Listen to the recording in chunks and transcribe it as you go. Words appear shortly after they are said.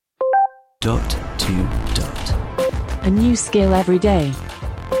Dot to dot. A new skill every day.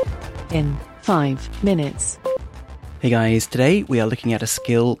 In 5 minutes. Hey guys, today we are looking at a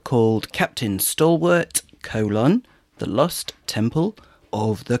skill called Captain Stalwart, the Lost Temple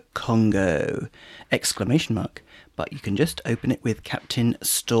of the Congo, ! But you can just open it with Captain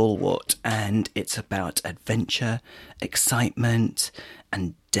Stalwart, and it's about adventure, excitement,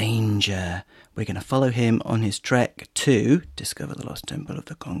 and danger. We're going to follow him on his trek to discover the Lost Temple of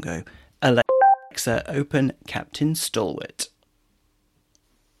the Congo. Alexa, open Captain Stalwart.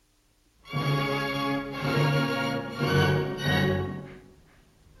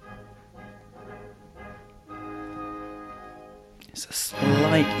 It's a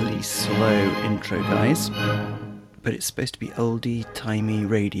slightly slow intro, guys, but it's supposed to be oldie-timey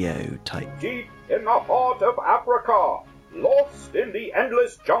radio type. Deep in the heart of Africa, lost in the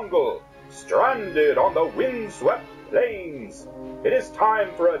endless jungle, stranded on the windswept plains, it is time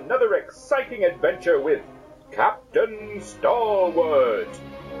for another exciting adventure with Captain Stalwart.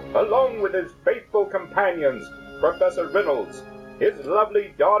 Along with his faithful companions, Professor Reynolds, his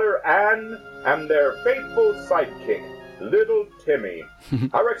lovely daughter Anne, and their faithful sidekick, Little Timmy,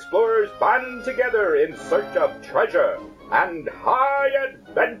 our explorers band together in search of treasure and high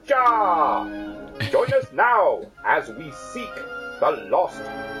adventure. Join us now as we seek the Lost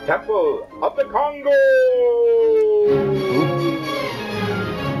Temple of the Congo.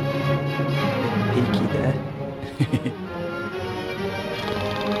 Peaky there.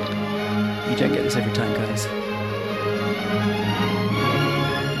 You don't get this every time, guys.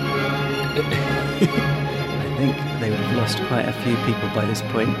 I think they would have lost quite a few people by this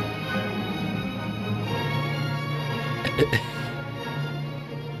point.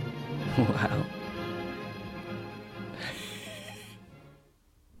 Wow.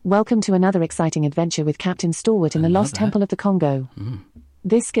 Welcome to another exciting adventure with Captain Stalwart in the Lost Temple of the Congo.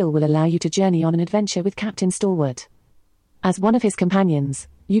 This skill will allow you to journey on an adventure with Captain Stalwart. As one of his companions,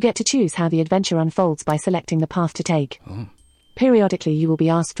 you get to choose how the adventure unfolds by selecting the path to take. Periodically you will be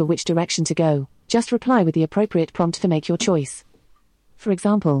asked for which direction to go. Just reply with the appropriate prompt to make your choice. For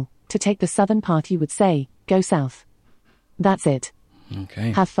example, to take the southern path you would say, go south. That's it.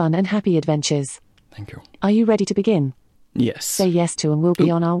 Okay. Have fun and happy adventures. Thank you. Are you ready to begin? Yes. Say yes to and we'll be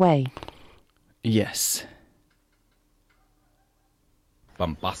on our way. Yes.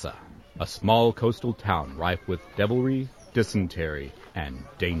 Bombasa, a small coastal town rife with devilry, dysentery, and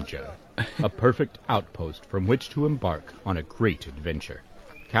danger. A perfect outpost from which to embark on a great adventure.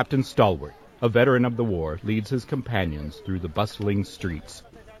 Captain Stalwart, a veteran of the war, leads his companions through the bustling streets.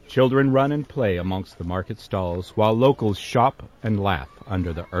 Children run and play amongst the market stalls, while locals shop and laugh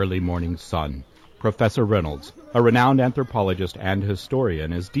under the early morning sun. Professor Reynolds, a renowned anthropologist and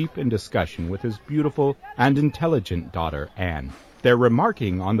historian, is deep in discussion with his beautiful and intelligent daughter, Anne. They're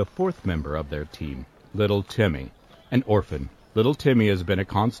remarking on the fourth member of their team, Little Timmy, an orphan. Little Timmy has been a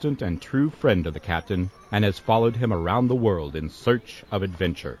constant and true friend of the captain and has followed him around the world in search of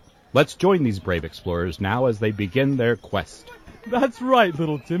adventure. Let's join these brave explorers now as they begin their quest. That's right,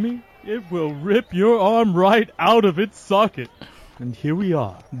 little Timmy. It will rip your arm right out of its socket. And here we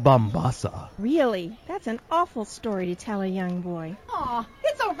are, Bombasa. Really? That's an awful story to tell a young boy. Aw,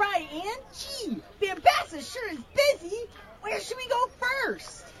 it's all right, Ann. Gee, the ambassador sure is busy. Where should we go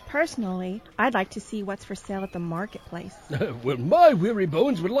first? Personally, I'd like to see what's for sale at the marketplace. Well, my weary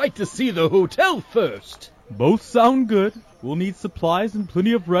bones would like to see the hotel first. Both sound good. We'll need supplies and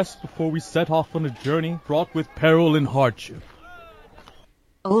plenty of rest before we set off on a journey fraught with peril and hardship.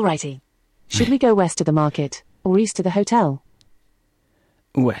 Alrighty. Should we go west to the market, or east to the hotel?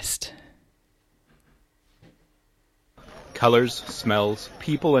 West. Colors, smells,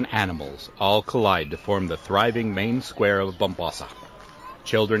 people, and animals all collide to form the thriving main square of Bombasa.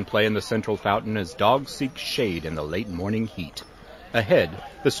 Children play in the central fountain as dogs seek shade in the late morning heat. Ahead,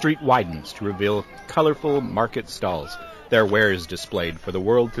 the street widens to reveal colorful market stalls, their wares displayed for the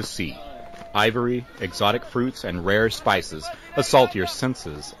world to see. Ivory, exotic fruits, and rare spices assault your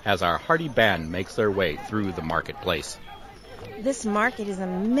senses as our hearty band makes their way through the marketplace. This market is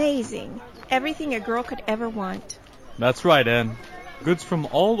amazing. Everything a girl could ever want. That's right, Anne. Goods from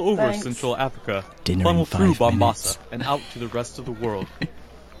all over Thanks. Central Africa Dinner funnel in through 5 Bombasa minutes. and out to the rest of the world.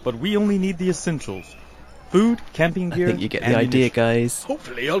 But we only need the essentials. Food, camping I gear, think you get the idea, guys.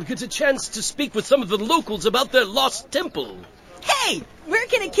 Hopefully I'll get a chance to speak with some of the locals about their lost temple. Hey, where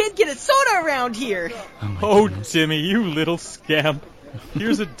can a kid get a soda around here? Oh, Timmy, you little scamp.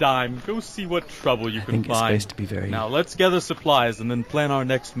 Here's a dime. Go see what trouble you I can think it's find. supposed to be very Now let's gather supplies and then plan our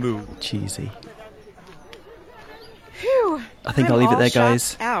next move. cheesy. Whew. I think I'm I'll leave it all there, shocked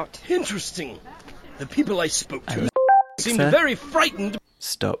guys. Out. Interesting. The people I spoke to Alexa, seemed very frightened.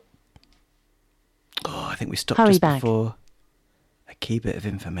 Stop. think we stopped Hurry just back. before a key bit of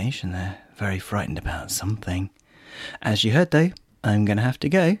information there. Very frightened about something. As you heard, though, I'm going to have to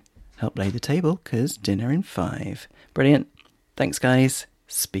go. Help lay the table, 'cause dinner in 5. Brilliant. Thanks, guys.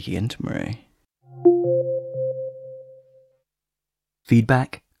 Speak again tomorrow.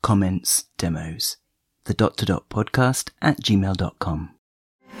 Feedback, comments, demos. The podcast@gmail.com.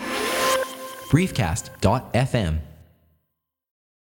 Briefcast.fm